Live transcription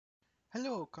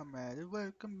Hello, comrade, and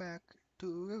welcome back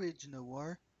to Original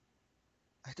War.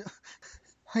 I don't,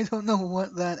 I don't know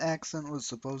what that accent was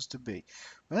supposed to be.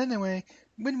 But anyway,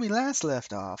 when we last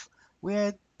left off, we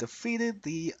had defeated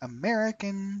the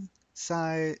American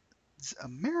side's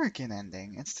American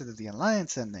ending instead of the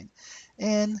Alliance ending.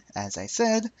 And, as I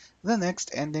said, the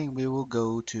next ending we will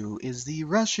go to is the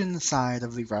Russian side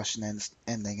of the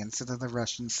ending instead of the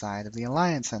Russian side of the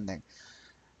Alliance ending.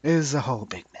 It is a whole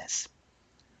big mess.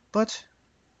 But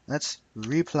let's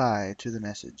reply to the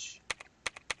message.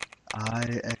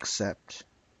 I accept.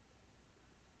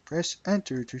 Press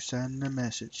enter to send a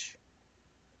message.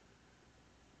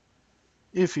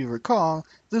 If you recall,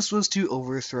 this was to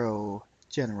overthrow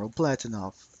General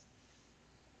Platonov.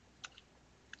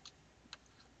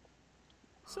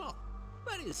 So,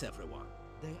 where is everyone?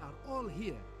 They are all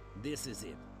here. This is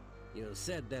it. You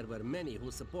said there were many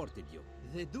who supported you.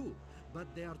 They do,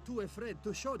 but they are too afraid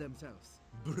to show themselves.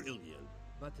 Brilliant.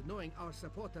 But knowing our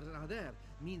supporters are there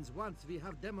means once we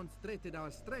have demonstrated our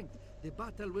strength, the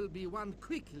battle will be won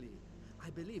quickly. I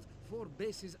believe 4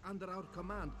 bases under our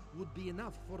command would be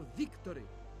enough for victory.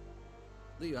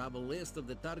 Do you have a list of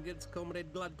the targets,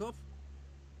 Comrade Gladkov?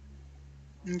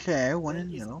 Okay, one There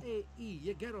in is yellow. A.E.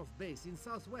 Yegorov base in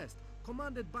southwest,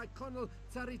 commanded by Colonel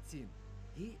Tsaritsyn.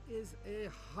 He is a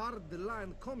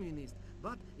hard-line communist,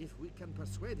 but if we can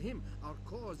persuade him our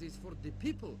cause is for the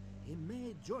people, he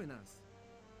may join us.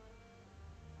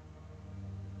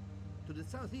 To the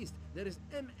southeast, there is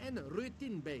M.N.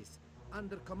 Rutin base,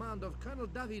 under command of Colonel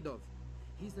Davidov.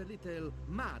 He's a little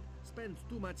mad, spends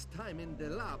too much time in the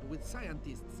lab with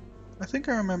scientists. I think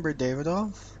I remember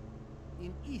Davidov.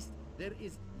 In east, there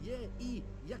is Ye-E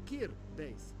Yakir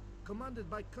base, commanded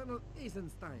by Colonel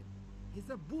Eisenstein. He's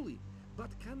a bully,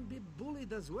 but can be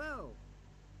bullied as well.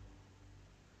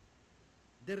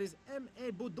 There is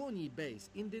M.A. Bodoni base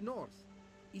in the north.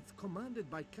 It's commanded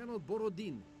by Colonel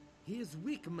Borodin. He is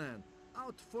weak man,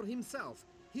 out for himself.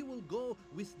 He will go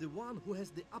with the one who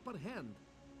has the upper hand.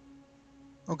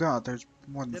 Oh god, there's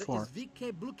more than There 4. is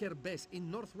V.K. Blucher base in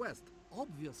northwest.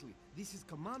 Obviously, this is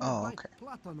commanded Oh, by okay.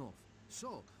 Platonov.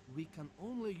 So, we can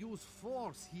only use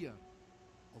force here.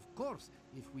 Of course,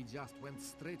 if we just went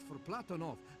straight for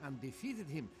Platonov and defeated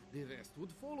him, the rest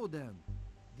would follow them.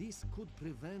 This could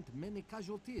prevent many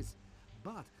casualties.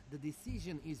 But the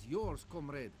decision is yours,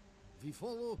 comrade. We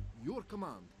follow your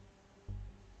command.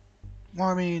 Well,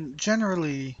 I mean,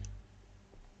 generally...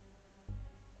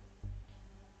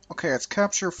 Okay, it's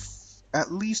capture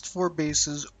at least 4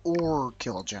 bases or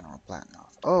kill General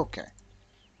Platonov. Okay.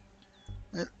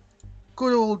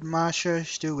 Good old Masha is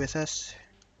still with us.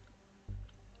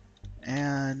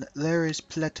 And there is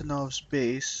Platonov's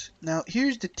base. Now,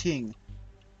 here's the thing.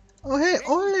 Oh, hey,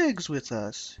 Oleg's with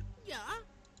us. Yeah,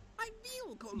 I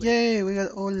will, Comrade. Yay, we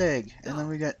got Oleg. And then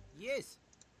we got... Yes.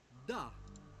 Da.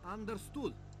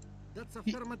 Understood. That's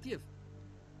He- affirmative.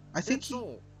 I think That's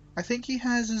all. I think he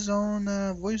has his own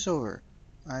voiceover.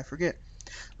 I forget.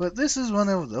 But this is one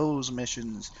of those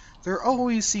missions. There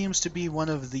always seems to be one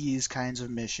of these kinds of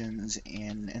missions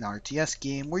in an RTS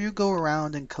game where you go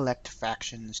around and collect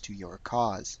factions to your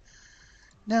cause.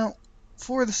 Now,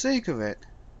 for the sake of it,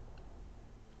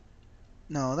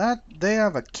 no, that they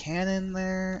have a cannon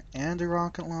there and a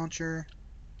rocket launcher,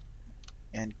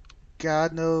 and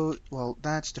God knows, well,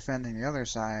 that's defending the other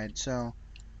side, so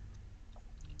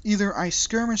either I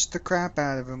skirmish the crap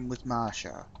out of him with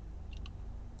Masha,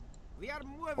 We are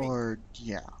moving. or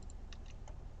yeah.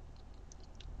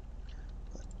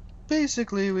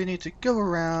 Basically, we need to go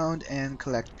around and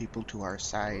collect people to our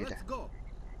side. Let's go.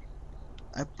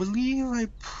 I believe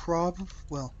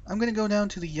well, I'm gonna go down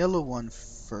to the yellow one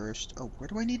first. Oh, where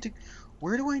do I need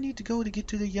to go to get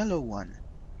to the yellow one?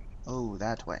 Oh,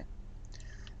 that way.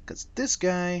 Because this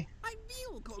guy, I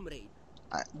will, Comrade.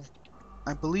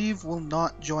 I believe, will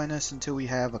not join us until we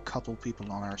have a couple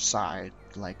people on our side,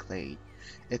 like they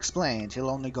explained. He'll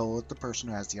only go with the person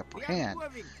who has the upper We are hand.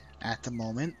 moving. At the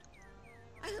moment,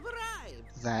 I have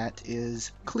arrived. that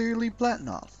is clearly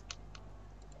Platonov.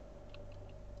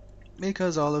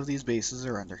 Because all of these bases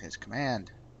are under his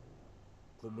command.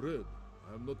 Comrade,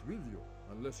 I am not with you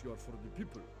unless you are for the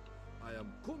people. I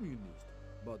am communist,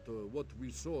 but what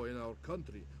we saw in our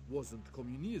country wasn't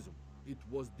communism. It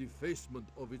was defacement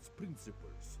of its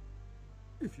principles.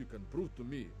 If you can prove to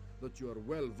me that you are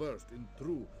well versed in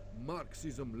true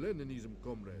Marxism-Leninism,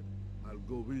 comrade, I'll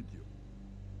go with you.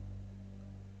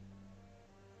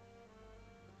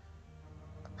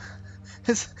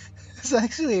 It's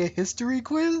actually a history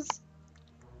quiz?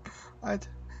 I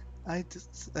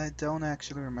don't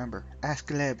actually remember. Ask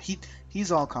Gleb.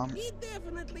 He's all calm. He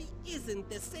definitely isn't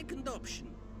the second option.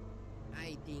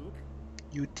 I think.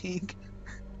 You think?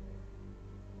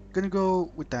 Gonna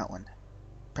go with that one.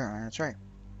 Apparently, that's right.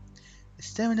 The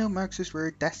seminal Marxist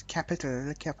word Das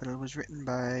Kapital, capital, was written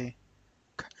by.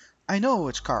 I know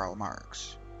it's Karl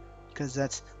Marx, because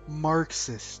that's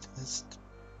Marxist.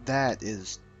 That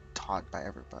is taught by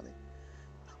everybody.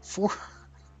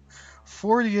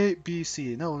 48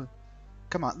 BC. No,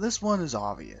 come on. This one is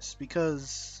obvious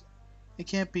because it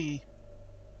can't be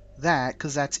that,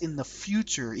 because that's in the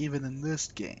future, even in this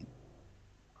game.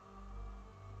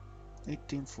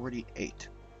 1848.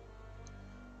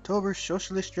 October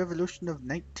Socialist Revolution of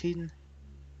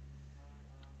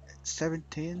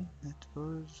 1917. It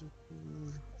was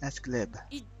Askleb.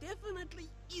 It definitely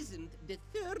isn't the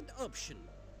third option,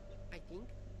 I think.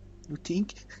 You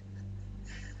think?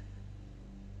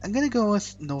 I'm gonna go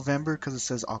with November because it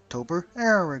says October.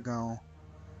 There we go.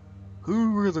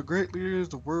 Who were the great leaders,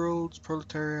 the world's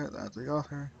proletariat, as the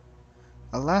author?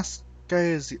 Alaska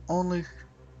is the only.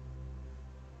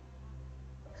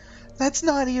 That's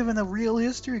not even a real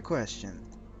history question.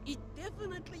 It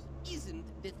definitely isn't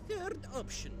the third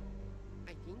option,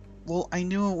 I think. Well, I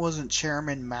knew it wasn't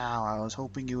Chairman Mao. I was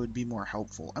hoping you would be more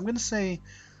helpful. I'm gonna say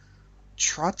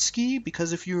Trotsky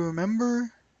because if you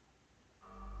remember,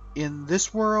 in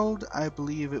this world, I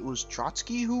believe it was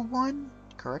Trotsky who won.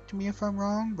 Correct me if I'm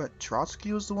wrong, but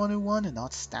Trotsky was the one who won and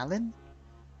not Stalin?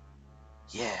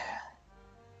 Yeah.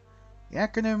 The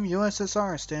acronym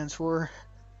USSR stands for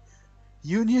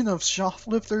Union of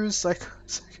Shoplifters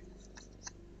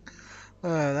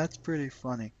that's pretty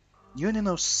funny. Union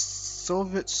of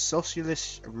Soviet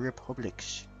Socialist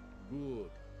Republics. Good.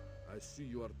 I see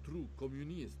you are true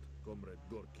communist, Comrade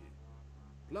Gorky.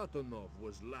 Platonov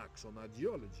was lax on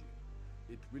ideology.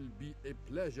 It will be a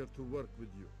pleasure to work with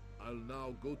you. I'll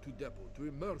now go to depot to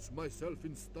immerse myself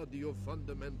in study of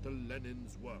fundamental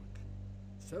Lenin's work.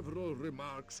 Several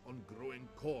remarks on growing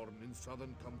corn in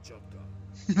southern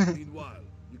Kamchatka. Meanwhile,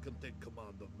 you can take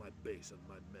command of my base and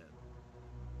my men.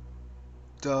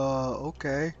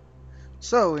 Okay.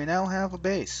 So, we now have a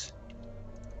base.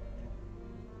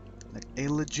 Like, a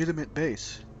legitimate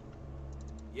base.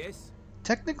 Yes?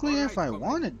 Technically, All if right, I comrade.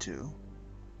 wanted to...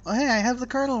 Oh, hey, I have the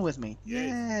Colonel with me. Yes.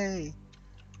 Yay!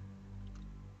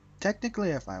 Technically,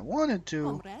 if I wanted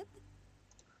to, Comrade?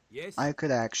 Yes? I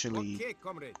could actually Okay,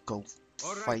 comrade. go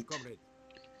All right, fight comrade.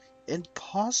 and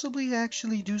possibly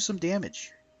actually do some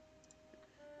damage.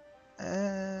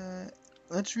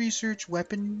 Let's research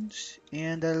weapons,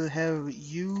 and I'll have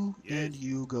you and Yes.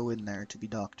 you go in there to be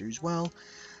doctors. Well,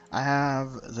 I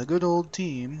have the good old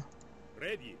team.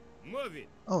 Ready. Move it.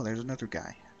 Oh, there's another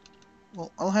guy.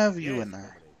 Well, I'll have you Yes, in there.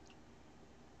 comrade.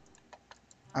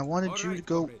 I wanted All you right, to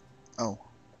go... comrade. Oh,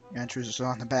 your entrance is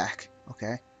on the back.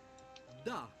 Okay.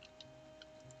 Da.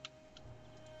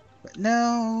 But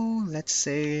now, let's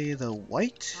say the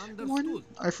white one? Understood.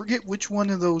 I forget which one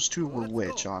of those two were Let's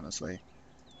which, go. honestly.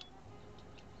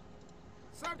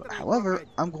 Certainly, However, comrade.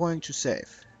 I'm going to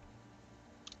save.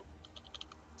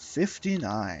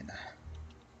 59.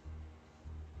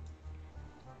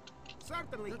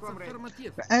 Certainly, comrade.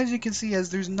 Affirmative. But as you can see, as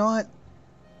there's not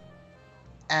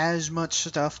as much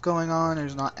stuff going on,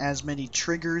 there's not as many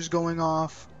triggers going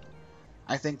off.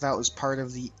 I think that was part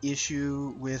of the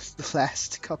issue with the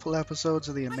last couple episodes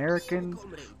of the American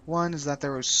one, is that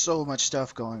there was so much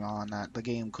stuff going on that the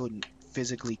game couldn't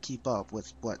physically keep up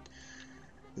with what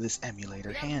this emulator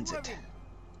We are hands it. moving.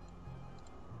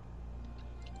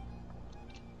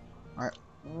 Alright,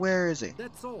 where is he?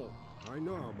 That's all. I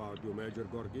know about you, Major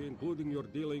Gorky, including your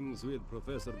dealings with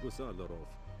Professor Gusadorov.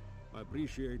 I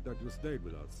appreciate that you stayed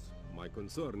with us. My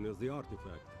concern is the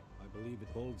artifact. I believe it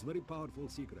holds very powerful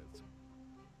secrets.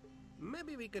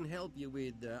 Maybe we can help you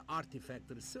with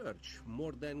artifact research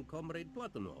more than Comrade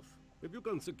Platonov. If you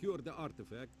can secure the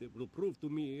artifact, it will prove to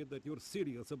me that you're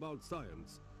serious about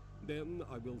science. Then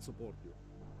I will support you.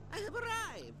 I have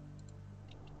arrived!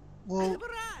 I Well, have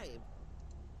arrived!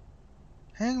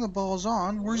 hang the balls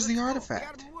on. Where's the Let's go.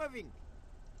 artifact? We are moving.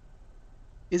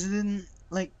 Is it in,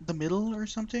 like, the middle or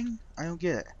something? I don't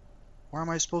get it. Where am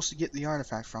I supposed to get the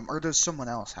artifact from? Or does someone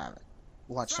else have it?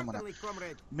 Watch someone else. Certainly,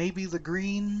 comrade. Maybe the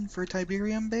green for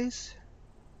Tiberium base?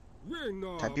 We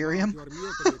know Tiberium? about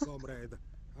your mutiny, comrade.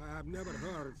 I have never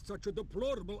heard such a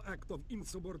deplorable act of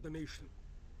insubordination.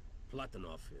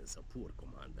 Platonov is a poor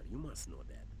commander, you must know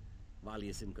that. While he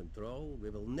is in control, we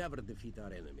will never defeat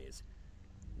our enemies.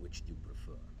 Which do you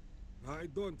prefer? I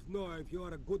don't know if you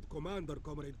are a good commander,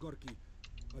 Comrade Gorky.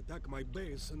 Attack my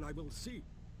base and I will see.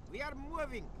 We are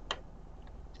moving.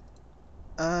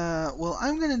 Well,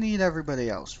 I'm gonna need everybody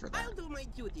else for that. I'll do my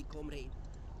duty, comrade.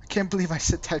 I can't believe I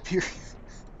said Tiberium.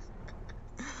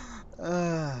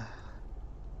 Well,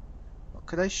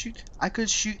 could I shoot? I could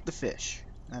shoot the fish.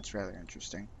 That's rather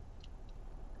interesting.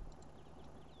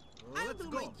 Let's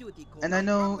go. And I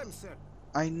know, Problem, sir.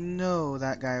 I know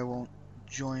that guy won't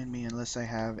join me unless I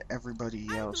have everybody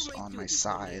else on my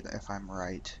side, if I'm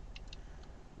right.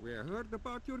 We heard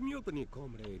about your mutiny,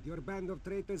 comrade. Your band of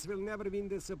traitors will never win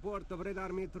the support of Red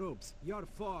Army troops. Your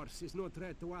force is no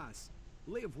threat to us.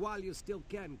 Live while you still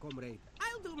can, comrade.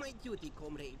 I'll do my duty,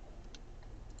 comrade.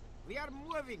 We are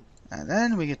moving. And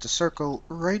then we get to circle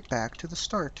right back to the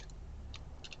start.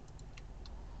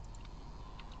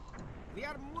 We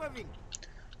are moving.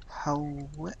 How?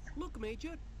 Look,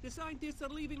 Major, the scientists are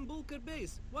leaving Bulker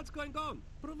Base. What's going on?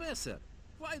 Professor,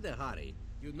 why the hurry?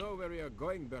 You know where we are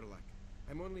going, Berlak.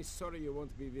 I'm only sorry you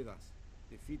won't be with us.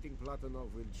 Defeating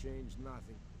Platonov will change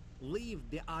nothing. Leave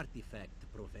the artifact,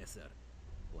 Professor.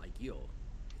 Like you,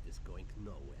 it is going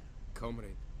nowhere.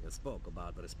 Comrade. You spoke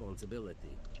about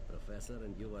responsibility, Professor,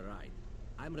 and you were right.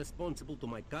 I'm responsible to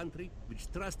my country,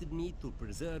 which trusted me to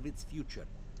preserve its future.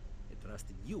 I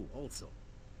trusted you also.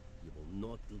 You will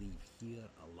not leave here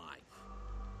alive.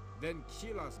 Then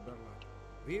kill us, Berlak.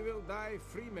 We will die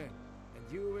free men, and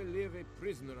you will live a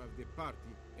prisoner of the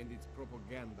party and its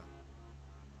propaganda.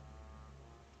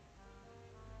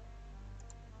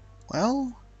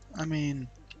 Well, I mean,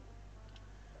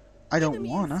 I don't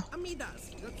Enemies, wanna,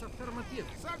 Amidas. That's affirmative.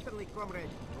 Certainly, comrade.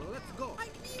 Let's go. I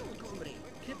feel, comrade.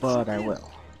 but I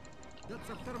will. That's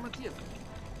affirmative.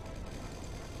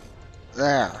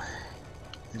 There.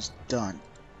 It's done.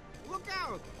 Look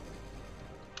out!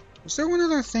 Was there one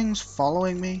other things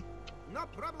following me? No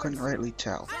problem. Couldn't sir. rightly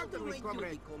tell. I'll do my Certainly,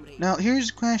 duty, comrade. Now, here's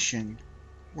the question.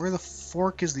 Where the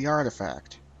fork is the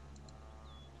artifact?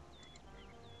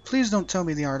 Please don't tell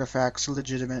me the artifact's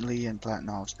legitimately in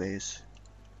Platonov's base.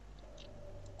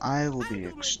 I will be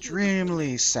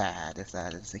extremely sad if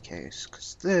that is the case,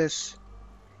 because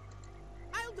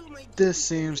I'll do my duty, this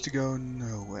seems to comrade. go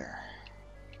nowhere.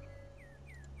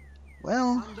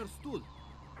 Well, Understood.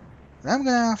 what I'm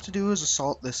gonna have to do is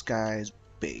assault this guy's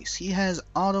base. He has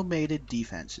automated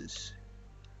defenses.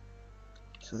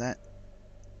 So that...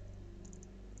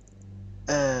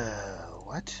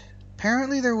 what?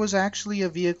 Apparently there was actually a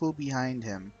vehicle behind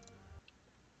him.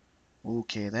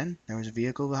 Okay then, there was a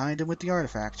vehicle behind him with the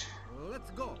artifact. Let's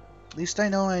go. At least I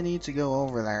know I need to go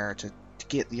over there to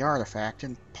get the artifact,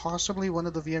 and possibly one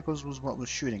of the vehicles was what was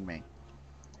shooting me.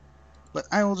 But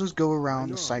I will just go around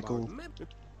the cycle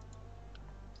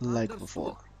like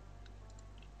before.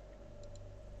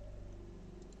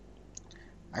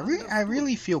 I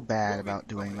really feel bad about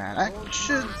doing that. I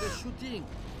should... The shooting.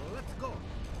 Let's go.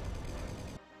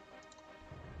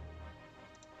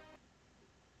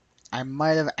 I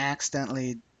might have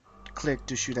accidentally clicked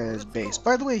to shoot at his base.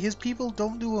 By the way, his people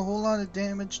don't do a whole lot of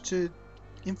damage to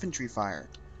infantry fire.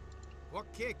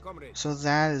 Okay, comrade. So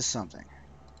that is something.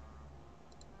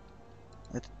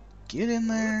 Let's get in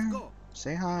there, Let's go.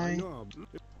 say hi. No,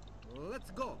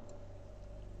 Let's go.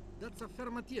 That's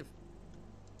affirmative.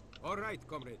 All right,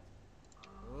 comrade.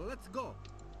 Let's go.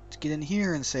 Let's get in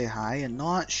here and say hi and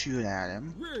not shoot at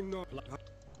him. we're not.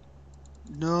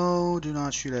 No, do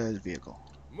not shoot at his vehicle.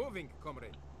 Moving,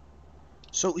 comrade.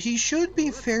 So he should be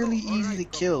Let's fairly go. easy to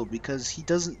Alright, kill because he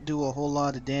doesn't do a whole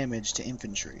lot of damage to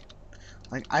infantry.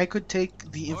 Like, I could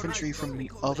take the infantry Alright, from the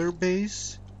go. other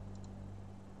base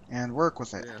and work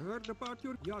with it. We heard about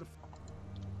your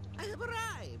I have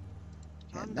arrived.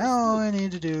 And now all I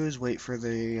need to do is wait for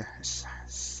the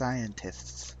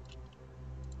scientists.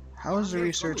 How's the Okay,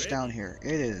 research comrade. down here?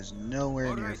 It is nowhere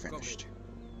near Alright, finished.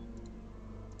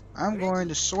 I'm going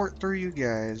to sort through you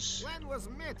guys. Plan was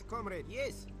met, comrade.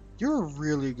 Yes. You're a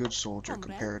really good soldier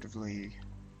Comrade. comparatively.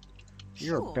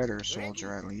 You're a Sure. better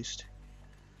soldier at least.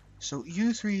 So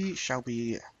you three shall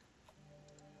be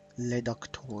les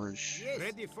doctors. Yes.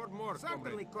 Ready for more,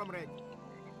 certainly, comrade.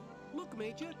 Look,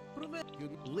 Major, Professor. You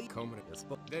Leave. comrade.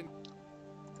 Then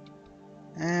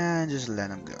And just let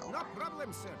him go. no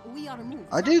problem, sir. We are moving.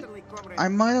 I did. Certainly, comrade. I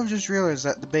might have just realized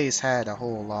that the base had a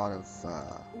whole lot of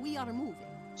We are moving.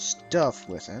 stuff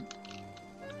with it.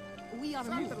 We are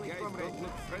Certainly, moving. comrade. Don't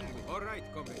look friendly. All right,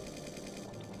 comrade.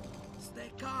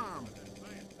 Stay calm.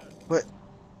 But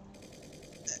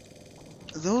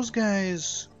those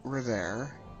guys were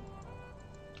there.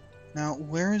 Now,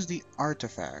 where is the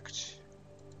artifact?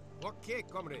 Okay,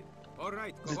 comrade. All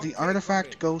right. Did the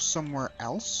artifact go somewhere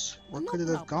else? Where No could it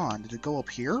have problem. gone? Did it go up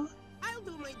here? I'll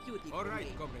do my duty. All right,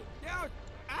 comrade. Down.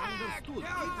 Understood.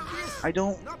 Yes. I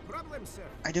don't No problem, sir.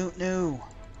 know.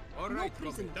 All No right,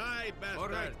 prison. comrade. All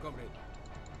right, comrade.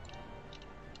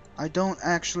 I don't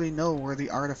actually know where the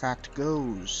artifact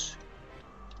goes.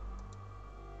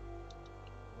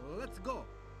 Let's go.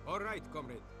 All right,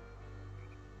 comrade.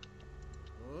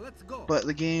 Let's go. But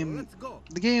Let's go.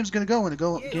 the game's gonna go and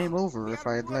Yeah, game over we if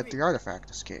are I had let moving. the artifact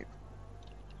escape.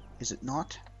 Is it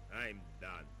not? I'm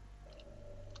done.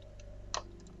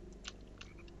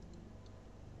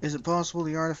 Is it possible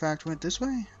the artifact went this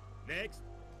way? Next.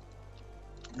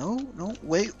 No, no,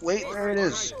 wait, there it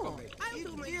is. Sure. I'll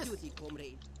do my duty,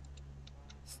 comrade.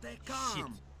 Stay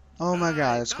calm. Oh my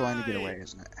god, Die, it's going to get die. away,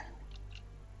 isn't it?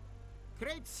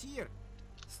 Crate's here.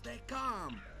 Stay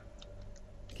calm.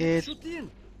 It, Shoot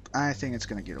in. I think it's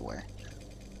gonna get away.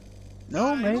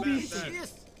 No, Die, maybe. bastard.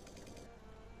 Yes.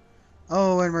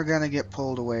 Oh, and we're gonna get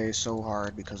pulled away so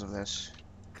hard because of this.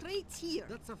 Crate's here.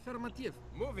 That's affirmative.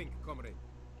 Moving, comrade.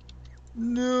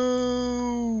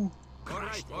 No! All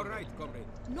right, comrade.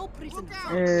 No prisoners. Look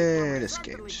out. It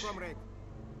Certainly, escaped. comrade.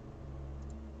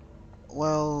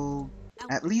 Well,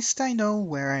 at least I know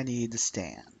where I need to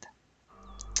stand.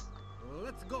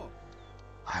 Let's go.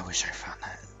 I wish I found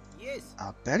that Yes.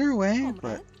 a better way, Comrade.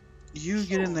 but you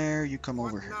get in there, you come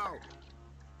over What here. now?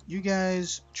 You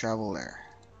guys travel there.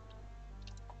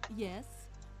 Yes.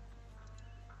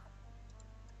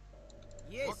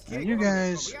 Yes. And you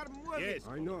guys We are moving. Yes.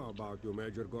 I know about you,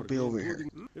 Major Gorgon. be over here.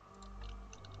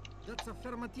 That's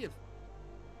affirmative.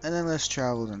 And then let's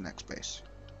travel to the next base.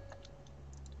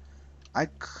 I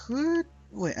could...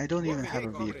 Wait, I don't even have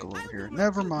a vehicle over here.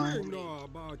 Never I mind. know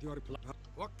about your plan.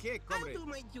 Okay, I'll comrade. do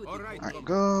my duty, All right, comrade. Alright,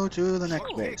 go to the next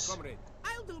Okay, base. comrade.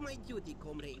 I'll do my duty,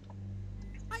 comrade.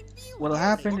 I'm you. What'll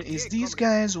happen Okay, is these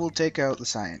comrade. guys will take out the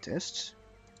scientists.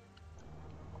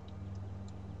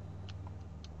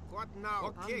 What now?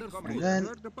 Okay, Understood. comrade. And then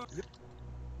Heard about-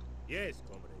 Yes,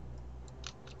 comrade.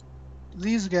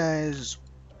 these guys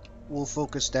will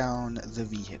focus down the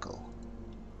vehicle.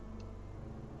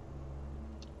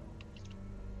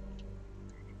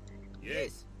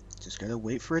 Yes. Just gotta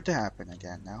wait for it to happen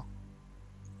again now.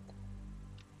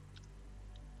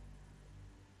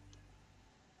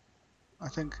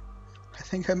 I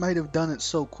think I might have done it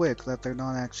so quick that they're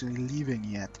not actually leaving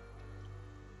yet.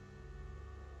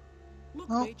 Look,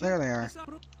 Oh, Major, there they are. I saw-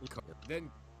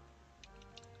 Then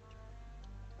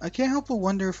I can't help but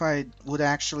wonder if I would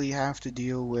actually have to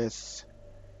deal with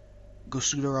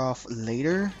Gosudarov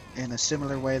later in a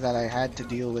similar way that I had to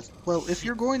deal with... Well, if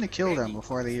you're going to kill them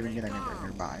before they even get anywhere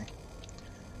nearby.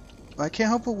 But I can't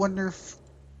help but wonder if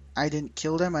I didn't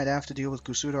kill them, I'd have to deal with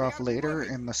Gosudarov later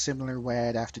in the similar way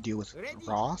I'd have to deal with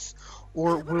Roth.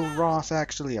 Or will Roth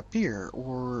actually appear?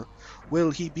 Or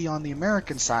will he be on the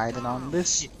American side and on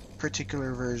this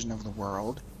particular version of the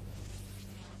world?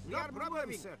 We are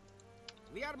moving, sir.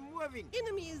 We are moving.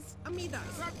 Enemies, amid us.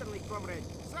 Certainly, comrade.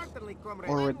 Certainly, comrade.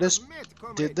 Or would this... Met,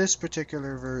 comrade. Did this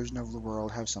particular version of the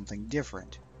world have something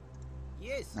different?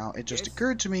 Yes. Now, it just Yes.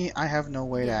 occurred to me I have no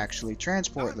way to Yes. actually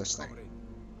transport done, this thing. comrade.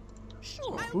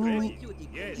 Sure. I'll Who- do my duty,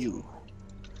 Yes. You.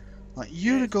 Want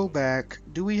you to Yes. go back.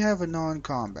 Do we have a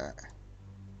non-combat?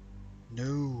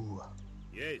 No.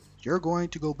 Yes. You're going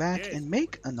to go back Yes. and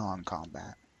make a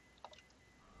non-combat.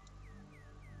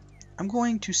 I'm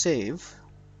going to save.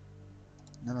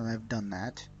 Now that I've done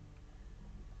that.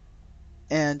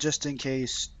 And just in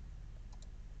case,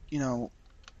 you know,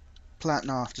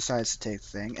 Platinov decides to take the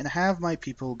thing, and have my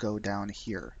people go down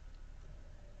here.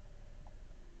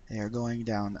 They are going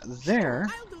down there.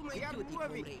 I'll do my We are duty, moving.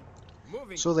 comrade.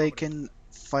 Moving. So they comrade. can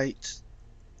fight.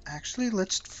 Actually,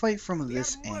 let's fight from We are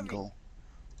this moving. angle.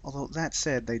 Although, that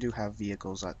said, they do have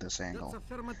vehicles at this angle. That's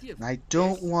affirmative. And I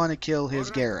don't Yes. want to kill his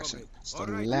Alright, garrison. comrade. It's the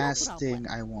Alright, last no thing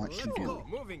I want Let's to do. go.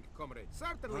 Moving, comrade.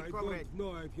 Certainly, I comrade. don't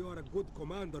know if you are a good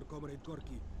commander, Comrade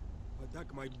Gorky.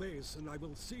 Attack my base and I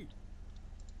will see.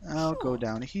 I'll go Sure.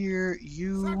 down here.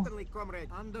 You Certainly, comrade.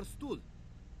 Understood.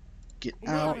 get Right.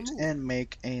 out and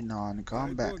make a I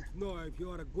non-combat. don't know if you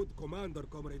are a good commander,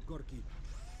 Comrade Gorky.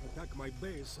 Attack my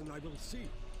base and I will see.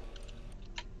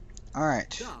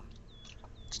 Alright. Da.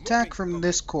 Let's attack Moving, from comrade.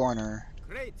 this corner.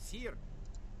 Crates here.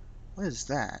 What is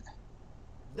that?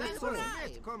 That's I'll all.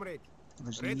 arrive. Comrade.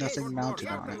 There's Ready nothing for mounted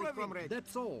more. on it. Certainly, comrade.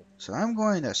 That's all. So I'm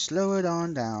going to slow it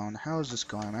on down. How is this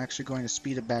going? I'm actually going to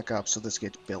speed it back up so this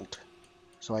gets built.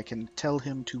 So I can tell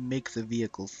him to make the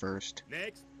vehicle first.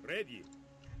 Next, ready.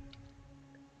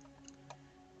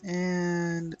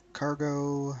 And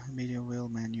cargo, medium wheel,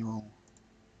 manual,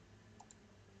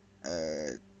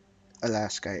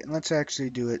 Alaska. And let's actually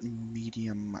do it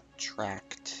medium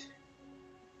tracked.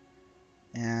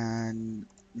 And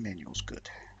manual's good.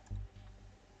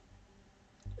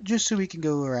 Just so we can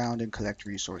go around and collect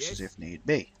resources Yes. if need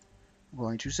be. I'm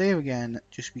going to save again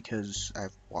just because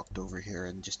I've walked over here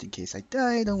and just in case I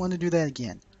die, I don't want to do that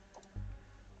again.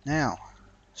 Now,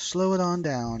 slow it on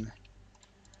down.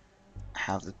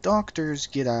 have the doctors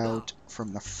get out from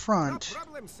the No front,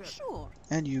 problem, sir. Sure.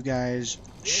 and you guys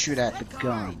shoot at the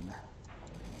gun.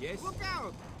 Yes. Look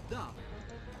out. Da.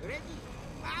 Ready.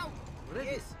 Out. Ready.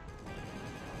 Yes.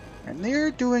 And they're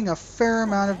doing a fair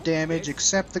amount of damage,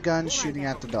 except the gun shooting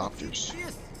at the doctors.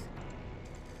 Yes.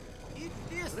 Eat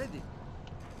this. Ready.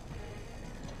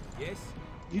 Yes.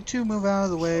 You two move out of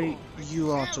the way,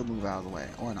 you also move out of the way,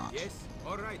 or not. Yes.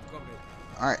 All right, comrade.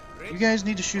 Alright, you guys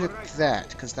need to shoot at that,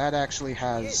 because that actually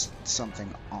has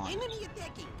something on it. Enemy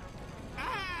attacking.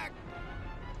 Act.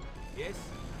 Yes.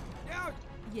 Down.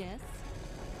 Yes.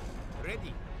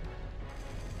 Ready.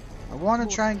 I want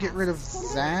to try and get rid of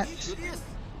that, Eat this.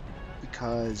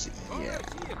 because, All yeah.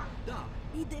 right, here. Da.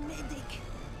 Need a medic.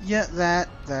 Yeah, that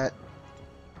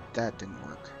didn't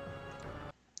work.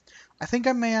 I think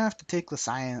I may have to take the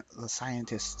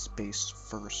scientist's base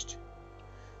first,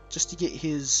 just to get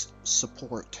his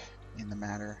support in the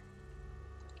matter.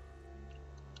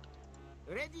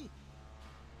 Ready.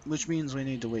 Which means we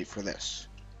need to wait for this.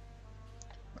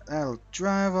 That'll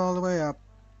drive all the way up,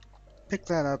 pick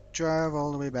that up, drive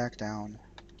all the way back down.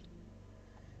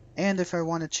 And if I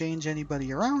want to change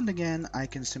anybody around again, I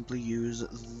can simply use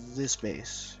this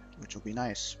base, which will be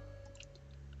nice.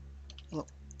 Look,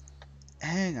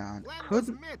 hang on.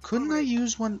 Couldn't I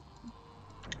use one?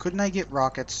 Couldn't I get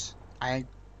rockets?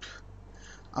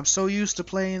 I'm so used to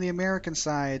playing the American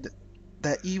side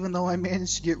that even though I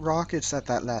managed to get rockets at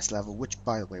that last level, which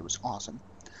by the way was awesome,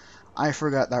 I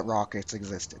forgot that rockets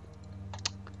existed.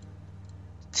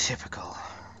 Typical.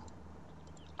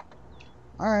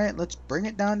 Alright, let's bring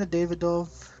it down to Davidov.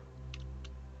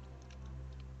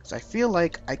 Because I feel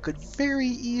like I could very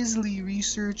easily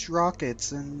research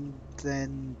rockets and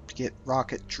then get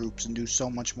rocket troops and do so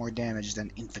much more damage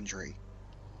than infantry.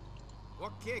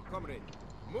 Okay, comrade.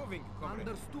 Moving, comrade.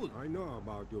 Understood. I know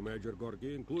about you, Major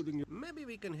Gorky, including you. Maybe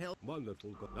we can help.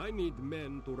 Wonderful. I need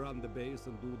men to run the base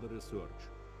and do the research.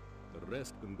 The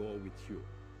rest can go with you.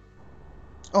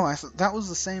 Oh, I thought that was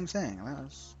the same thing.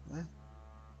 I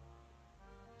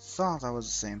thought that was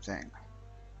the same thing.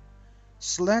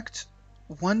 Select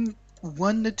one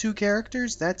to two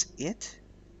characters. That's it.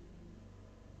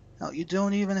 Hell, you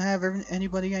don't even have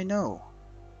anybody I know.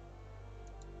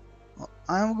 Well,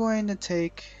 I'm going to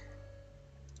take.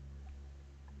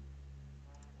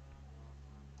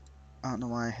 I don't know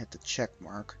why I hit the check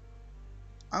mark.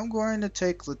 I'm going to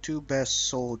take the two best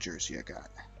soldiers you got.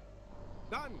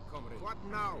 Done, comrade. What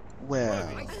now? Well,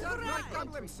 Moving. No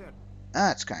problem, sir.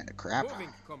 that's kind of crap. Moving,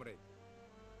 comrade.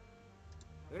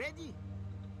 Ready?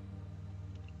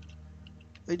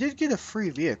 They did get a free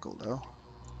vehicle, though.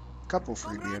 A couple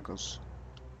free vehicles.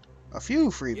 A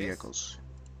few free Yes. vehicles.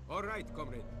 All right,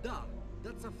 comrade. Da.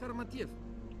 That's affirmative.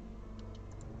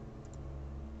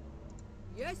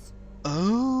 Yes.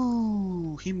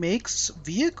 Oh, he makes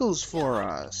vehicles for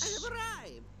I us. have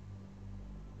arrived.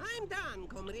 I'm done,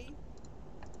 comrade.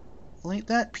 Well, ain't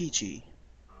that peachy?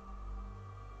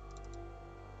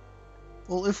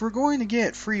 Well, if we're going to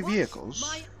get free Watch vehicles,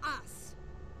 my ass.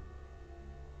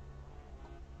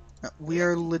 we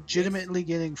are legitimately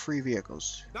getting free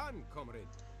vehicles. Done, comrade.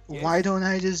 Why don't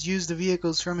I just use the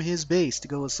vehicles from his base to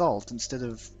go assault instead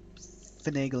of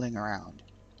finagling around?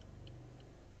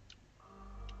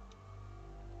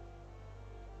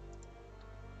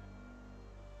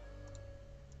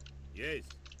 Yes,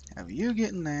 Have you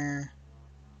get in there?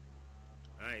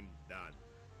 I'm done.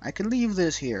 I can leave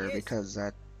this here Yes. because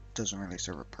that doesn't really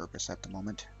serve a purpose at the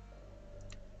moment.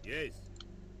 Yes.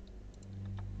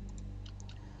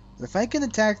 But if I can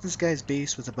attack this guy's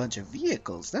base with a bunch of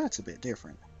vehicles, that's a bit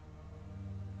different.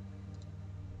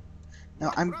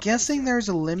 Now, I'm guessing there's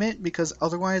a limit because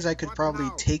otherwise I could What probably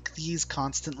now? take these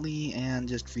constantly and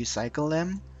just recycle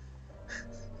them.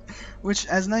 Which,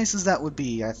 as nice as that would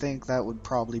be, I think that would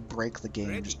probably break the game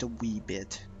Ready. just a wee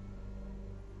bit.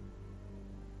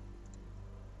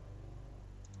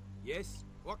 Yes.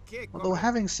 Okay, Although, comrade.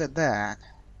 having said that,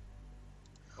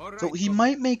 All right, so he comrade.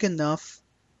 might make enough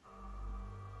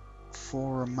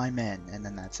for my men, and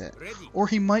then that's it. Ready. Or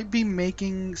he might be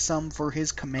making some for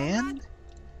his command,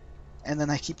 and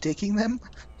then I keep taking them.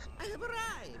 I have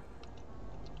arrived.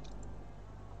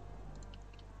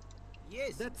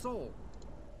 Yes. That's all.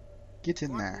 Get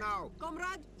in What there. now?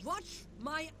 Comrade, watch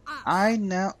my ass. I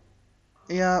know.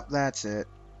 Yep, that's it.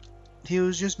 He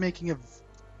was just making a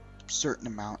certain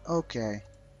amount. Okay.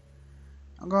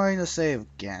 I'm going to save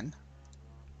again.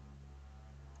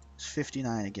 It's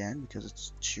 59 again because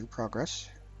it's sheer progress.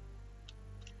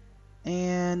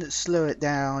 And slow it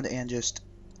down and just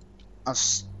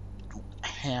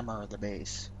hammer the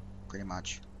base, pretty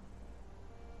much.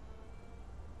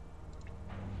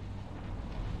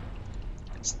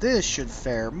 So this should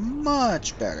fare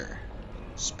much better.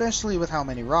 Especially with how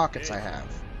many rockets I have.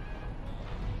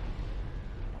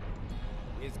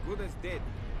 As good as dead.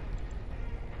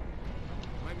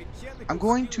 My mechanical I'm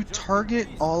going skill to just target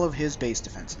increased. all of his base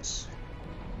defenses.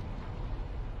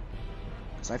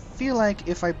 Because I feel like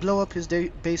if I blow up his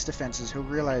base defenses, he'll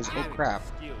realize, oh crap,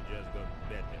 Skill just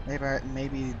got better.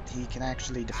 maybe he can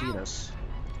actually defeat us.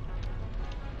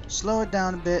 Slow it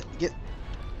down a bit,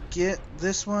 get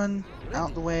this one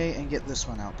out the way, and get this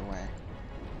one out the way.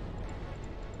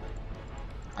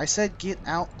 I said get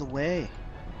out the way.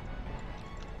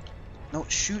 No,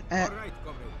 shoot at... All right,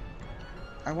 comrade.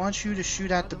 I want you to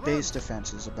shoot at the base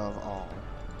defenses above all.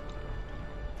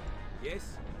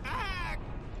 Yes.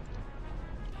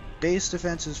 Base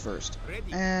defenses first.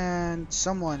 Ready. And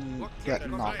someone Okay, got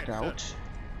knocked out.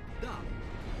 Done.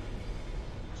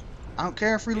 I don't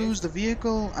care if we lose the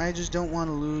vehicle, I just don't want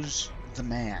to lose the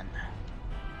man.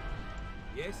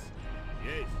 Yes.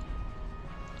 Yes.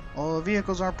 Well, the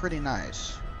vehicles are pretty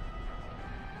nice.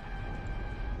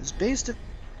 His base de...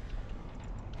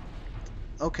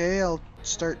 Okay, I'll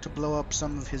start to blow up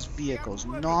some of his vehicles,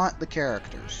 not the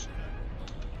characters.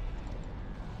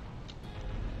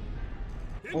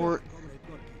 Or... Comrade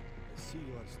Gorky, I see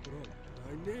you are strong.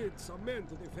 I need some men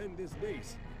to defend this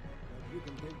base. But you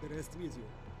can take the rest with you.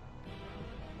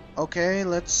 Okay,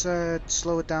 let's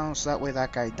slow it down so that way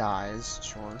that guy dies,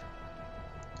 sure.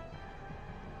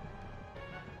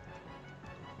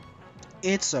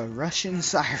 It's a Russian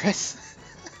Cyrus.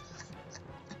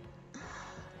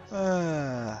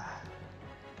 I'll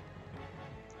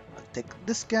take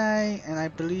this guy, and I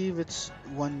believe it's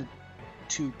 1 to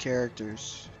 2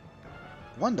 characters.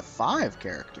 1 to 5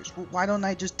 characters. Why don't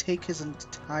I just take his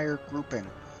entire grouping?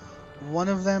 One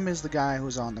of them is the guy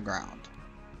who's on the ground.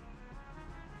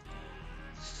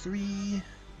 3.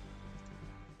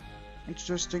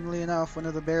 Interestingly enough, one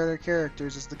of the better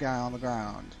characters is the guy on the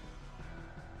ground.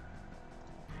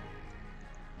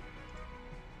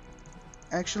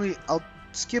 Actually, I'll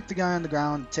skip the guy on the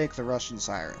ground and take the Russian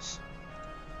Cyrus.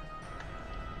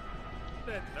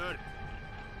 That hurt.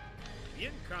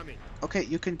 Incoming. Okay,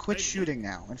 you can quit shooting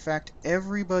now. In fact,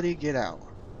 everybody get out.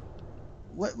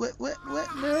 What,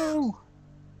 no!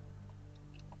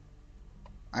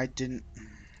 I didn't...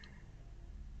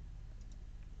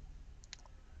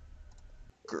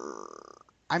 Grr.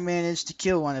 I managed to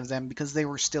kill one of them because they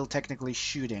were still technically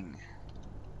shooting.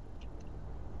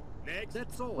 Next.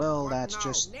 That's all. Well, What that's now?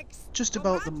 just Next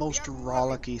about the combat, most young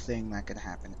rollicky thing that could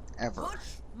happen ever. Watch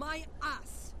my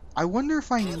ass. I wonder if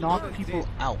I knock people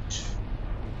out.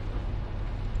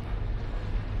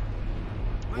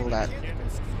 Will that... Mechanical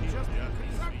skill just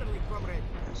increased. Certainly, comrade.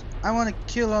 I want to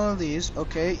kill all of these.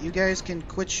 Okay, you guys can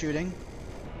quit shooting.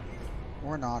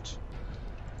 Or not.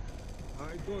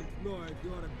 I don't know if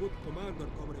you are a good commander,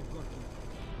 Comrade Gorky.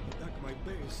 Attack my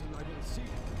base and I will see.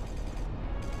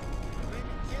 My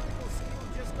mechanical skill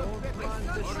just got Don't better. run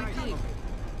the All right, city. comrade.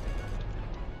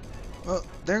 Well,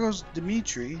 there goes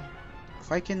Dmitri.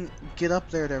 If I can get up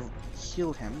there to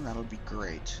heal him, that'll be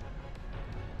great.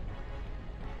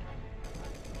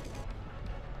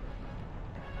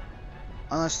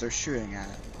 Unless they're shooting at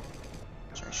it.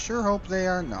 Which I sure hope they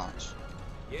are not.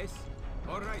 Yes.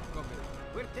 All right, comrade.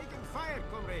 We're taking fire,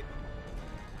 comrade.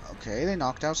 Okay, they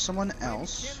knocked out someone My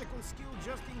else. mechanical skill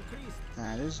just increased.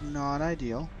 That is not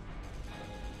ideal.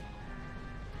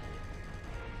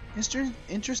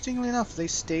 Interestingly enough, they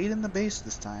stayed in the base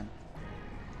this time.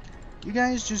 You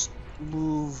guys just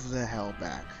move the hell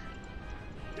back.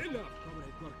 Enough,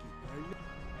 Comrade Gorky. I need...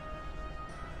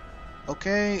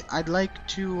 Okay, I'd like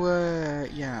to,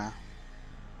 yeah.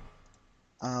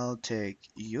 I'll take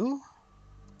you.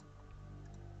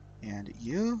 And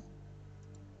you.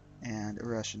 And a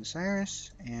Russian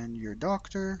Cyrus. And your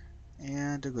doctor.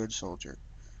 And a good soldier.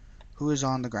 Who is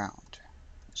on the ground?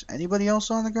 Is anybody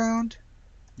else on the ground?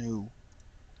 No.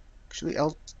 Actually,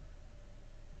 I'll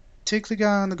take the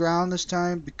guy on the ground this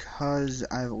time because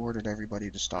I've ordered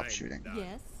everybody to stop shooting.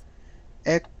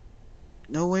 Yes.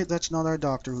 No, wait, that's not our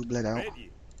doctor who bled out. Ready.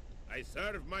 I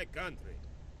serve my country.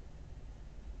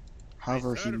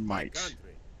 However, I he serve my might. country.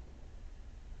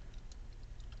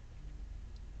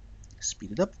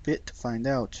 Speed it up a bit to find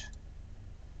out.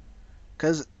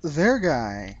 Because their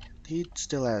guy, he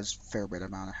still has a fair bit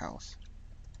amount of health.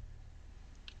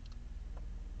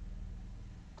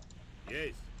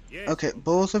 Yes. Yes. Okay,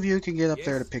 both of you can get up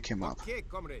there to Yes. pick him up. Okay,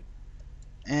 comrade.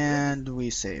 And we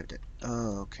saved it.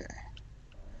 Okay.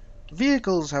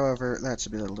 Vehicles, however, that's a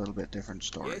little bit different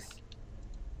story. Yes.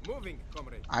 Moving,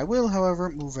 comrade. I will, however,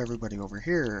 move everybody over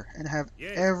here and have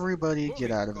Yes. everybody get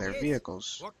Moving, out of their comrade.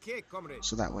 vehicles. Okay, comrade.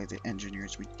 So that way the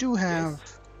engineers we do have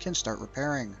can start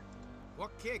repairing.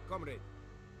 Okay, comrade.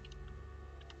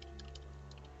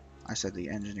 I said the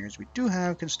engineers we do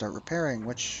have can start repairing,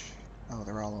 which... Oh,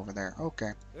 they're all over there.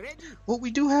 Okay. Ready? Well,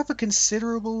 we do have a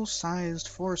considerable sized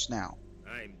force now.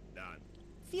 I'm done.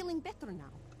 Feeling better now.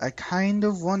 I kind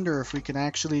of wonder if we can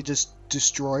actually just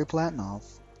destroy Platinov.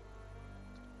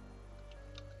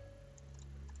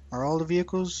 Are all the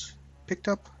vehicles picked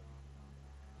up?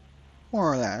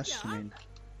 More or less. I mean,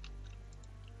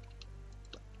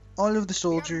 all of the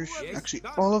soldiers, actually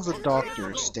all of the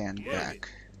doctors stand back.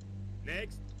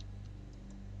 Next.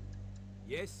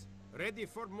 Yes. Ready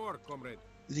for more, comrade.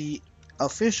 The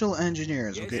official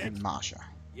engineers will get in Masha.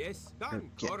 Yes, Or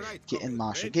done. All right, get in comrade.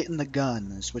 Masha. Get in the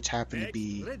guns, which happen to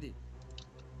be Ready.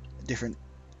 different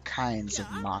kinds of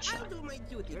Masha. I'll do my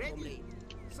duty, Ready? comrade.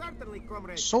 Certainly,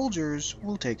 comrade. Soldiers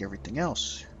will take everything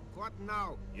else. What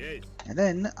now? Yes. And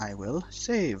then I will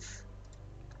save.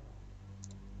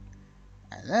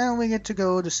 And then we get to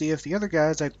go to see if the other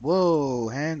guy's like, whoa,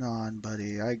 hang on,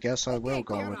 buddy. I guess I will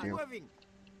go with you. Moving.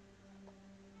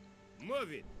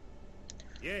 Move it.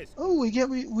 Yes. Oh, we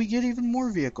get even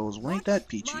more vehicles. Ain't that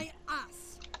peachy? My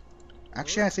ass.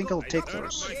 Actually, I think I'll take Serve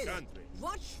those. my Yes. country.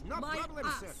 Watch No my problem,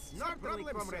 ass. sir. No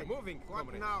problem, comrade. Moving,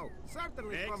 what now?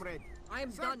 Certainly, Next. comrade. I am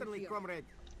done Certainly, here. comrade.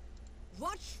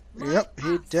 Watch my Yep,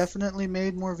 he ass. definitely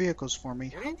made more vehicles for me.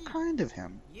 How Ready? kind of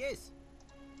him. Yes.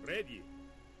 Ready.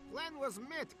 Plan was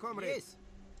met, comrade. Yes.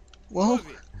 Well, Move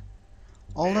it.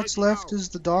 all that's Ready left now. is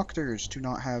the doctors to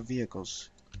not have vehicles.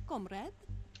 Comrade?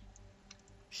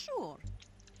 Sure.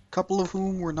 Couple of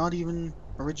whom were not even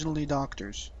originally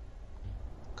doctors.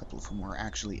 A couple of whom were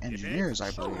actually engineers,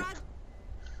 I believe. Comrade?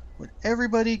 Would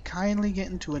everybody kindly get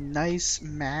into a nice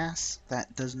mass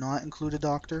that does not include a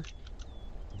doctor?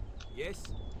 Yes.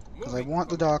 Because I Moving, want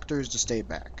the comrade. doctors to stay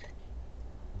back.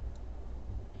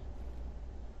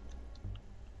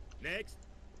 Next.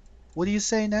 What do you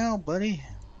say now, buddy?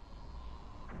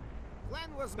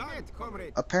 Plan was met,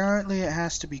 comrade. Apparently it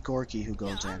has to be Gorky who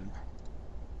goes in.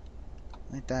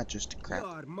 Ain't that just a You crap?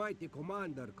 are mighty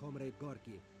commander, Comrade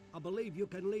Gorky. I believe you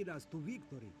can lead us to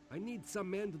victory. I need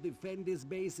some men to defend this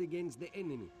base against the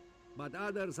enemy, but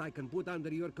others I can put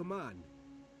under your command.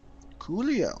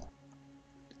 Coolio.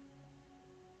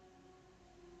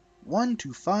 1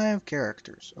 to 5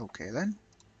 characters. Okay then.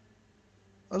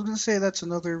 I was gonna say that's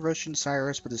another Russian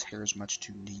Cyrus, but his hair is much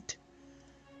too neat.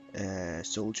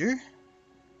 Soldier.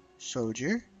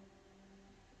 Soldier.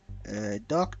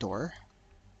 Doctor.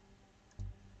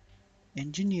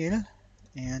 Engineer.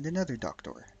 And another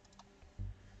doctor.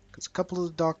 Because a couple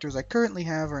of the doctors I currently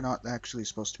have are not actually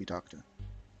supposed to be doctor.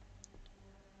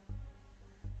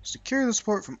 Secure the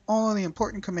support from all of the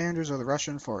important commanders of the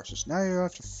Russian forces. Now you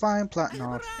have to find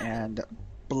Platinov and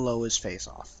blow his face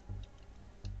off.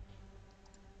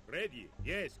 Ready.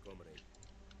 Yes, comrade.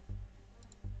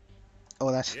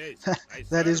 Oh, that's Yes. I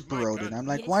that is serve my Borodin. country. I'm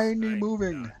like, Yes. why aren't you I'm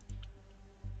moving? done.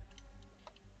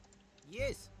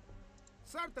 Yes.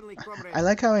 Certainly, comrade. I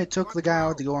like how I took What the guy now?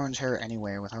 with the orange hair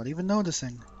anyway without even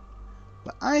noticing.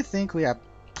 But I think we have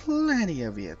plenty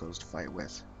of vehicles to fight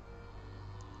with.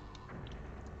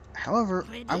 However,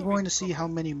 I'm going to see how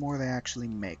many more they actually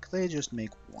make. They just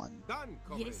make one. Done,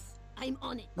 comrade. Yes, I'm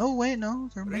on it. No, wait, no,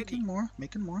 they're Ready. making more,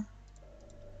 making more.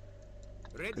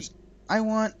 Ready. I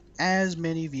want as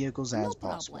many vehicles No as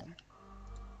possible. problem.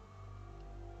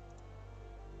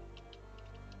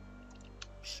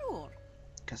 Sure.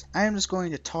 Because I'm just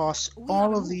going to toss We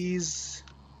all are of moving. these.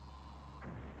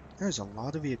 There's a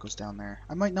lot of vehicles down there.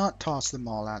 I might not toss them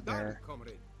all out Done, there.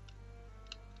 comrade.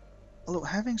 Although,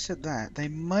 having said that, they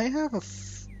might have a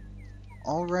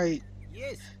alright,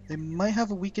 Yes. they might have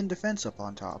a weakened defense up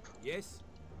on top. Yes.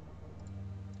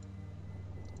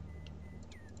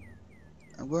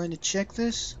 I'm going to check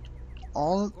this.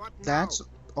 All What now? that's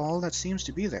all that seems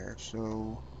to be there.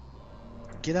 So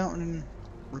get out and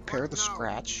repair What the now?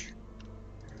 scratch.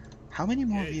 How many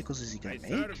more Yes. vehicles is he I gonna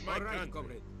make? serve my All right, country.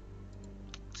 comrade.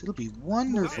 It'll be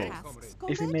wonderful Yes. Asks, if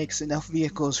he comrade? makes enough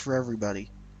vehicles for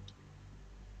everybody.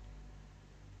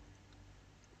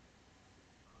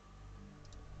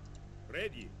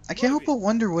 Ready. I can't help Move but it.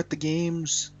 wonder what the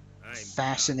game's I'm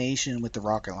fascination with the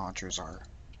rocket launchers are.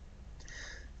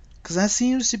 Because that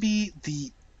seems to be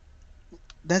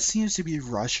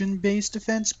Russian-based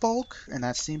defense bulk, and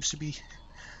that seems to be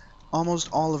almost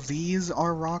all of these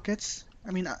are rockets.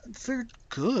 I mean, they're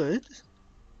good,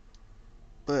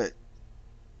 but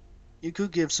you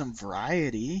could give some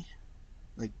variety,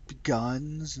 like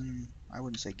guns, and I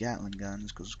wouldn't say Gatling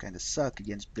guns because kind of suck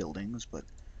against buildings, but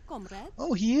Comrade?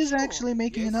 oh, he is Sure. actually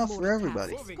making Yes, enough more for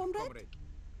everybody. tasks. Moving, Comrade? comrade.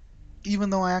 Even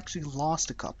though I actually lost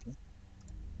a couple.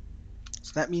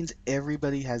 So that means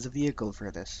everybody has a vehicle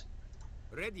for this.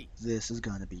 Ready. This is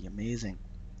gonna be amazing.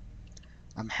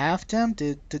 I'm half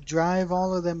tempted to drive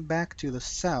all of them back to the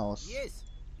south. Yes.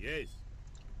 Yes.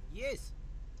 Yes.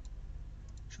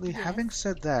 Actually, having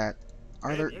said that,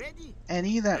 are there Ready.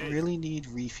 any that Yes. really need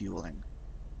refueling?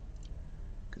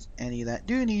 Because any that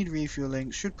do need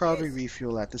refueling should probably Yes.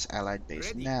 refuel at this allied base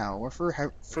Ready. now, or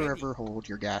forever hold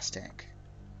your gas tank.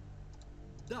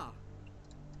 Da.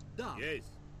 Da. Yes.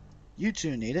 You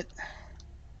two need it.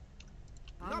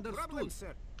 No problem, Understood.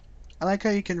 sir. I like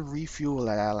how you can refuel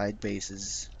at allied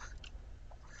bases.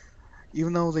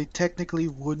 Even though they technically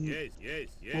wouldn't, Yes. Yes.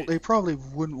 Yes. well, they probably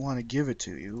wouldn't want to give it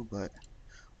to you, but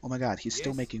oh my god, he's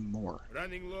still Yes. making more.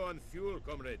 Running low on fuel,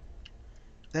 comrade.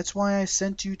 That's why I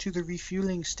sent you to the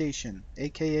refueling station,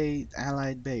 aka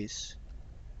allied base.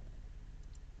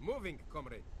 Moving,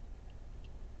 comrade.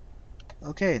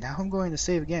 Okay, now I'm going to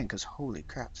save again, because holy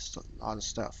crap, this is a lot of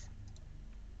stuff.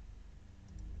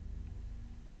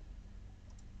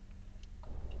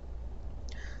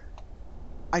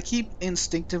 I keep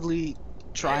instinctively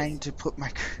trying to put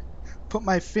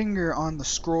my finger on the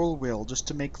scroll wheel just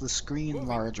to make the screen Moving,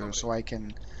 larger so I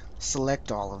can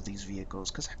select all of these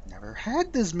vehicles, because I've never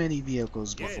had this many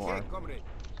vehicles Yes. before. Okay, comrade.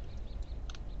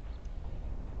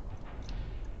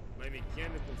 My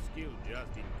mechanical skill just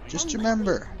increased. Just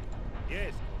remember,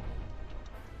 Yes.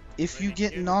 if you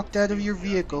get knocked out of your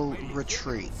vehicle, My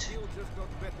retreat. mechanical skill just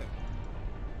got better.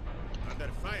 Under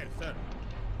fire, sir.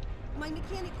 My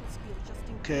mechanical skill just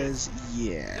increased. Because,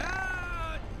 yeah.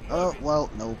 Ah, Oh, well,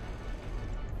 nope.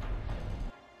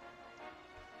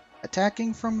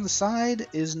 Attacking from the side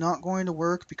is not going to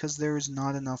work because there is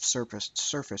not enough surface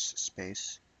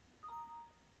space.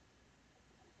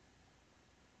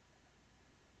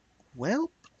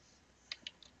 Well,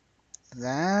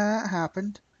 that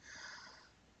happened.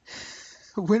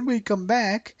 When we come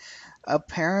back,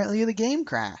 apparently the game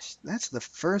crashed. That's the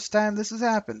first time this has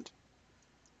happened.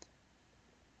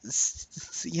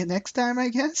 See you next time, I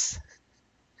guess?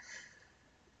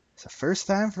 It's the first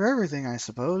time for everything, I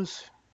suppose.